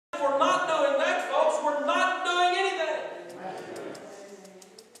if we're not doing that, folks, we're not doing anything.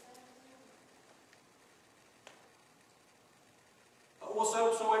 Well,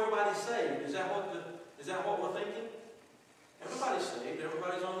 so everybody's saved. Is that what we're thinking? Everybody's saved.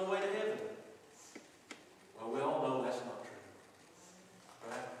 Everybody's on the way to heaven. Well, we all know that's not true.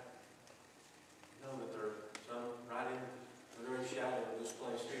 Right? You know that there's some right in the very shadow of this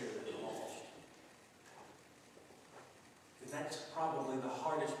place here that are lost. And that's probably the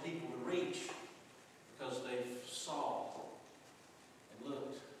hardest people to reach because they've saw and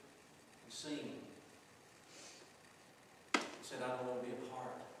looked and seen and said, I don't want to be a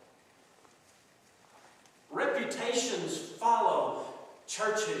part. Reputations follow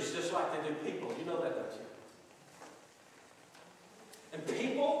churches just like they do people. You know that, don't you? And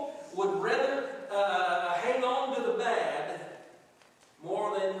people would rather hang on to the bad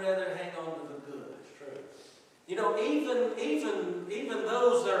more than rather hang on to the good. True. You know, even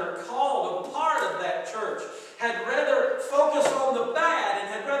those that are called a part of that church had rather focus on the bad and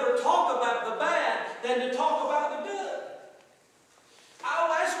had rather talk about the bad than to talk about the good.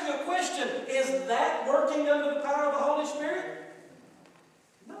 I'll ask you a question. Is that working under the power of the Holy Spirit?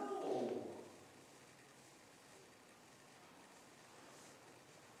 No.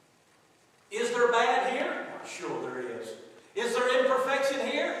 Is there bad here? Sure there is. Is there imperfection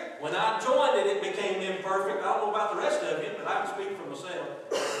here? When I joined it, it became imperfect. I don't know about the rest of you, but I can speak for myself.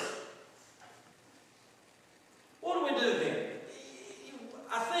 What do we do then?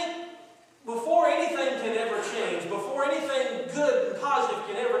 I think before anything can ever change, before anything good and positive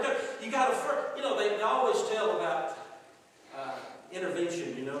can ever come, you got to, you know, they always tell about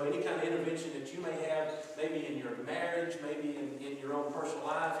intervention, you know, any kind of intervention that you may have, maybe in your marriage, maybe in your own personal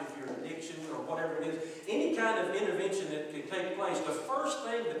life, if you're addiction or whatever it is, any kind of intervention that can take place, the first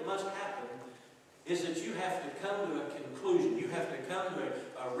thing that must happen is that you have to come to a conclusion. You have to come to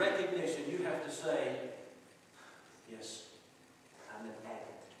a recognition. You have to say, yes, I'm an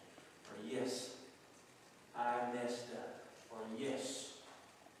addict, or yes, I messed up, or yes,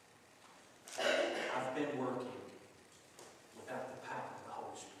 I've been working without the power of the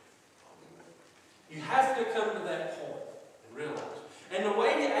Holy Spirit. You have to come to that point and realize. And the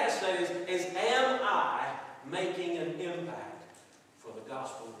way to ask that is am I making an impact for the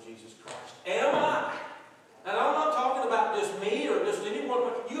gospel of Jesus Christ? Am I? And I'm not talking about just me or just anyone,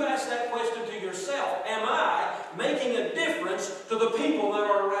 but you ask that question to yourself. Am I making a difference to the people that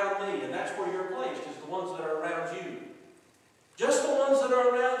are around me? And that's where you're placed, is the ones that are around you. Just the ones that are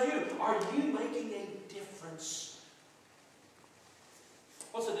around you. Are you making a difference?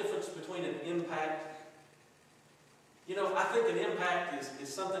 What's the difference between an impact? You know, I think an impact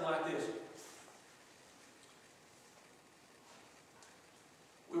is something like this.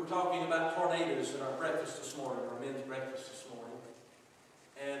 We were talking about tornadoes in our breakfast this morning, our men's breakfast this morning.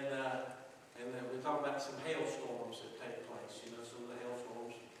 And we talked about some hailstorms that take place. You know, some of the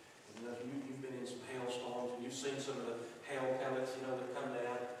hailstorms. You know, you've been in some hailstorms and you've seen some of the hail pellets, you know, that come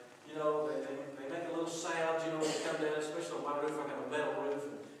down. You know, they make a little sound, you know, when they come down, especially on my roof. I got a metal roof,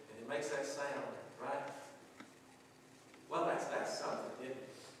 and it makes that sound, right? Well, that's something, isn't it?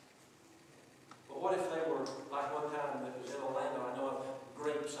 But what if they were, like one time that was in Orlando, I know of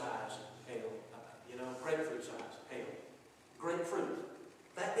grape-size hail, you know, grapefruit-size hail. Grapefruit,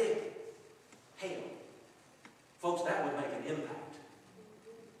 that big, hail. Folks, that would make an impact.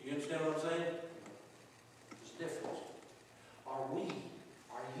 You understand what I'm saying? There's a difference. Are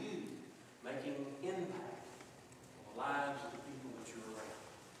you making an impact on the lives of the people that you're around?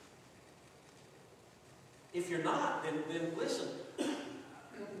 If you're not, then listen,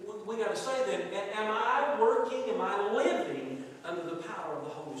 we got to say then, am I working, am I living under the power of the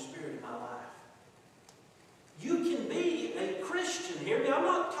Holy Spirit in my life? You can be a Christian. Hear me? I'm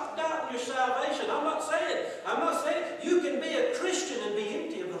not doubting your salvation. I'm not saying you can be a Christian and be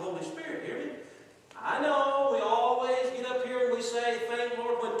empty of the Holy Spirit. Hear me? I know we always get up here and we say, thank the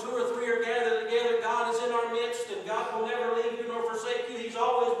Lord, when two or three are gathered together, God is in our midst, and God will never leave you nor forsake you. He's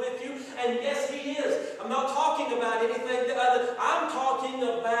always with you. And yes, He is. I'm not talking about anything other. I'm talking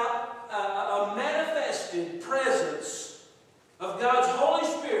about a manifested presence of God's Holy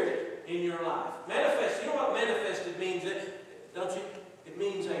Spirit in your life. Manifested. You know what manifested means, don't you? It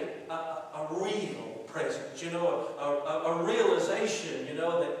means a real presence. You know, a realization, you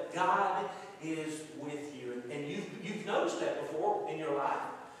know, that God is with you. And you've noticed that before in your life.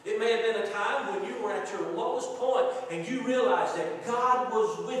 It may have been a time when you were at your lowest point and you realized that God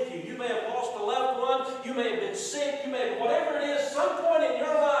was with you. You may have lost a loved one. You may have been sick. You may have, whatever it is, some point in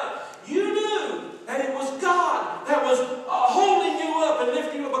your life, you knew that it was God that was holding you up and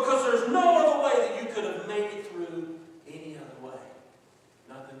lifting you up, because there's no other way that you could have made it through any other way.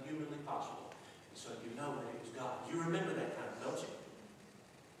 Nothing nothing humanly possible. And so you know that it was God. You remember that time, don't you?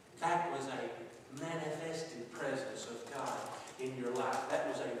 That was a manifested presence of God in your life. That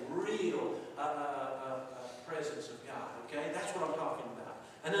was a real presence of God. Okay? That's what I'm talking about.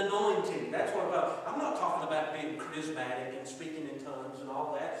 An anointing. That's what I'm not talking about being charismatic and speaking in tongues and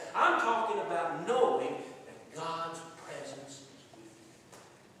all that. I'm talking about knowing that God's presence is with you.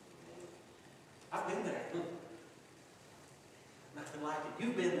 I've been there. Nothing like it.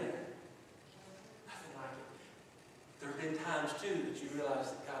 You've been there. Nothing like it. There have been times, too, that you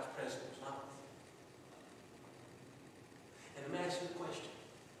realize that God's presence was not with you. And let me ask you a question.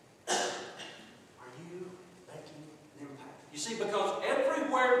 Are you making an impact? You see, because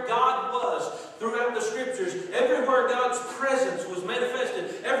everywhere God was throughout the Scriptures, everywhere God's presence was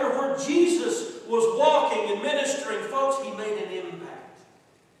manifested, everywhere Jesus was walking and ministering, folks, He made an impact.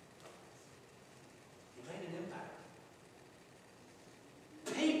 He made an impact.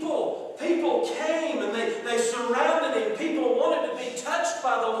 People came and they surrounded Him. People wanted to be touched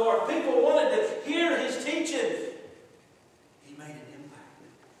by the Lord. People wanted to hear His teaching. He made an impact.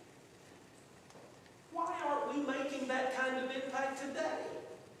 Why aren't we making that kind of impact today?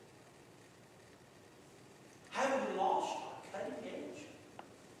 Haven't we lost our cutting edge?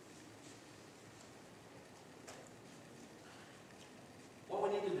 What we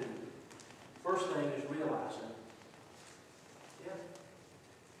need to do, first thing is realizing,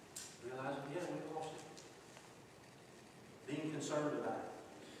 we lost it. Being concerned about it.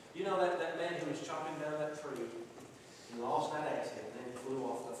 You know that man who was chopping down that tree, he lost that axe head and then he flew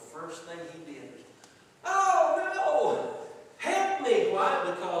off. The first thing he did was, oh no! Help me! Why?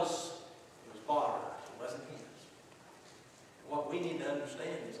 Because it was borrowed. It wasn't his. What we need to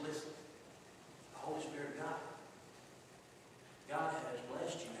understand is, listen, the Holy Spirit of God. God has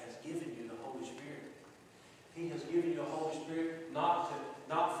blessed you, has given you the Holy Spirit. He has given you a Holy Spirit not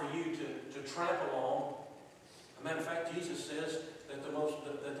for you to trample on. As a matter of fact, Jesus says that the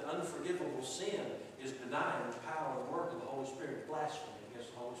unforgivable sin is denying the power and work of the Holy Spirit, blasphemy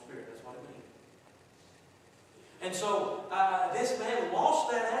against the Holy Spirit. That's what it means. And so this man lost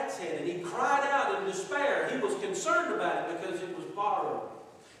that axe head and he cried out in despair. He was concerned about it because it was borrowed.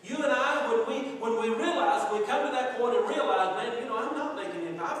 You and I, when we realize, when we come to that point and realize, man, I'm not making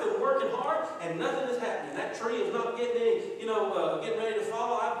it. I've been working hard and nothing is happening. That tree is not getting any, getting ready to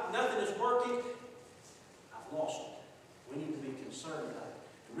fall. Nothing is working. I've lost it. We need to be concerned about it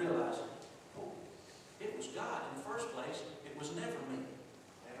and realize, it was God in the first place. It was never me.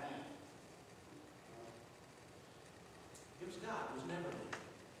 Amen. It was God. It was never me.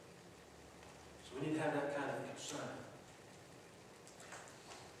 So we need to have that kind of concern.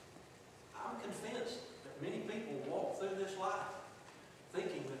 I'm convinced that many people walk through this life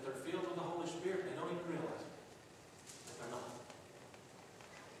thinking that they're filled with the Holy Spirit. They don't even realize it. But they're not.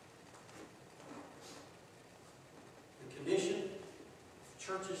 The condition of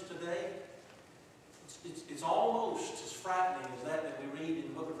churches today, it's almost as frightening as that we read in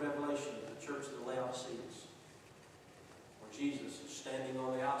the book of Revelation of the church of the Laodiceans, where Jesus is standing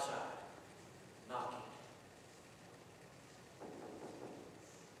on the outside, knocking,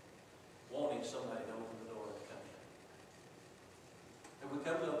 wanting somebody to open the door to come in. Have we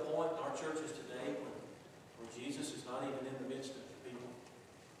come to a point in our churches today where Jesus is not even in the midst of the people?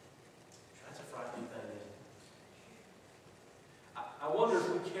 That's a frightening thing, isn't it? I wonder if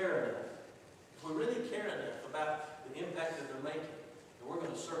we care enough, if we really care enough about the impact that they're making, that we're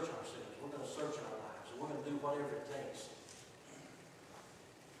going to search ourselves, we're going to search our lives, and we're going to do whatever it takes to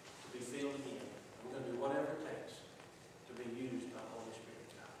be filled again. And we're going to do whatever it takes to be used by the Holy Spirit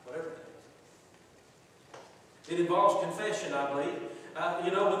of God. Whatever it takes. It involves confession, I believe.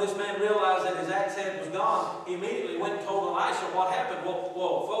 When this man realized that his axe head was gone, he immediately went and told Elisha what happened.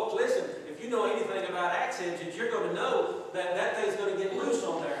 Well, folks, listen, if you know anything about axe heads, you're going to know that that thing's going to get loose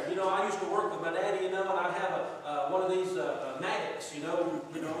on there. I used to work with my daddy, and I'd have one of these magnets, we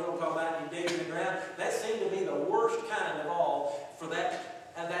don't talk about it, you dig in the ground. That seemed to be the worst kind of all for that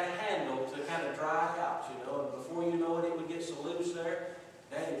handle to kind of dry out, and before you know it, it would get so loose there.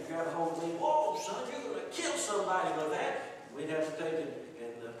 Daddy would grab a hold of me, whoa, son, you're going to kill somebody with that. We'd have to take it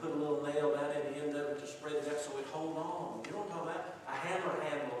and put a little nail down at the end of it to spread it out so it'd hold on. You know what I'm talking about? A hammer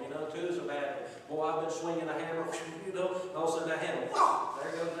handle, too, is a bad one. Boy, I've been swinging a hammer, and all of a sudden that handle, whoa,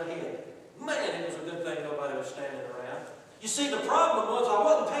 there goes the head. Man, it was a good thing nobody was standing around. You see, the problem was I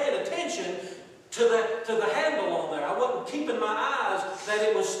wasn't paying attention to the handle on there. I wasn't keeping my eyes that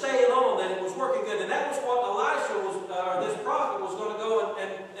it was staying on, that it was working good. And that was what this prophet was going to go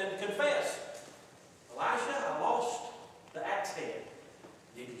and confess. Elisha, I lost the axe head.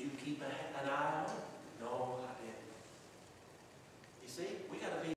 Did you keep an eye